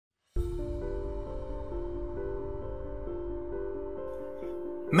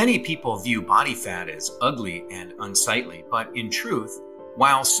Many people view body fat as ugly and unsightly, but in truth,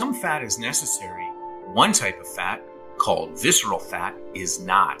 while some fat is necessary, one type of fat, called visceral fat, is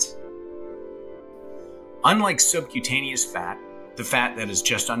not. Unlike subcutaneous fat, the fat that is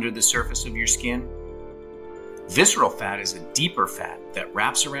just under the surface of your skin, visceral fat is a deeper fat that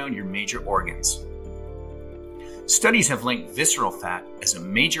wraps around your major organs. Studies have linked visceral fat as a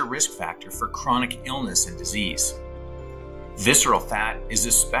major risk factor for chronic illness and disease. Visceral fat is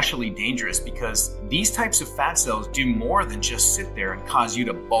especially dangerous because these types of fat cells do more than just sit there and cause you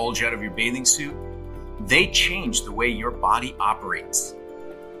to bulge out of your bathing suit. They change the way your body operates.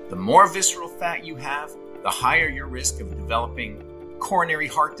 The more visceral fat you have, the higher your risk of developing coronary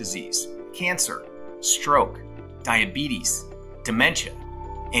heart disease, cancer, stroke, diabetes, dementia,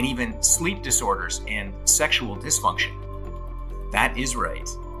 and even sleep disorders and sexual dysfunction. That is right.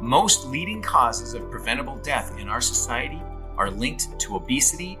 Most leading causes of preventable death in our society are linked to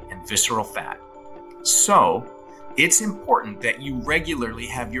obesity and visceral fat. So, it's important that you regularly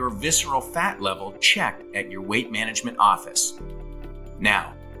have your visceral fat level checked at your weight management office.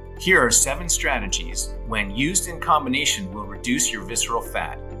 Now, here are 7 strategies when used in combination will reduce your visceral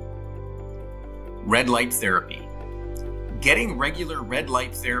fat. Red light therapy. Getting regular red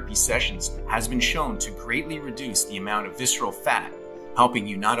light therapy sessions has been shown to greatly reduce the amount of visceral fat, helping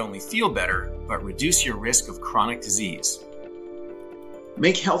you not only feel better, but reduce your risk of chronic disease.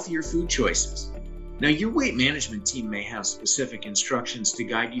 Make healthier food choices. Now, your weight management team may have specific instructions to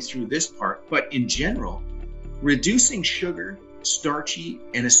guide you through this part, but in general, reducing sugar, starchy,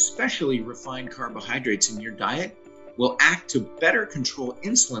 and especially refined carbohydrates in your diet will act to better control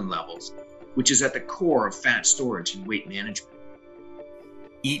insulin levels, which is at the core of fat storage and weight management.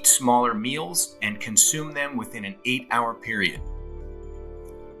 Eat smaller meals and consume them within an 8-hour period.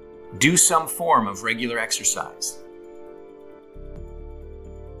 Do some form of regular exercise.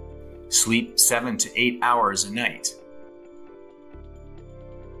 Sleep 7 to 8 hours a night.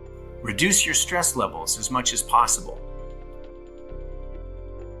 Reduce your stress levels as much as possible.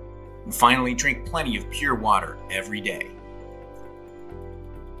 And finally, drink plenty of pure water every day.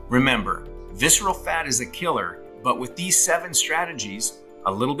 Remember, visceral fat is a killer, but with these 7 strategies,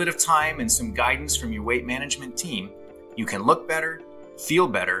 a little bit of time and some guidance from your weight management team, you can look better, feel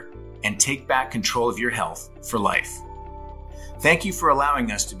better, and take back control of your health for life. Thank you for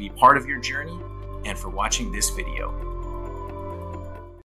allowing us to be part of your journey and for watching this video.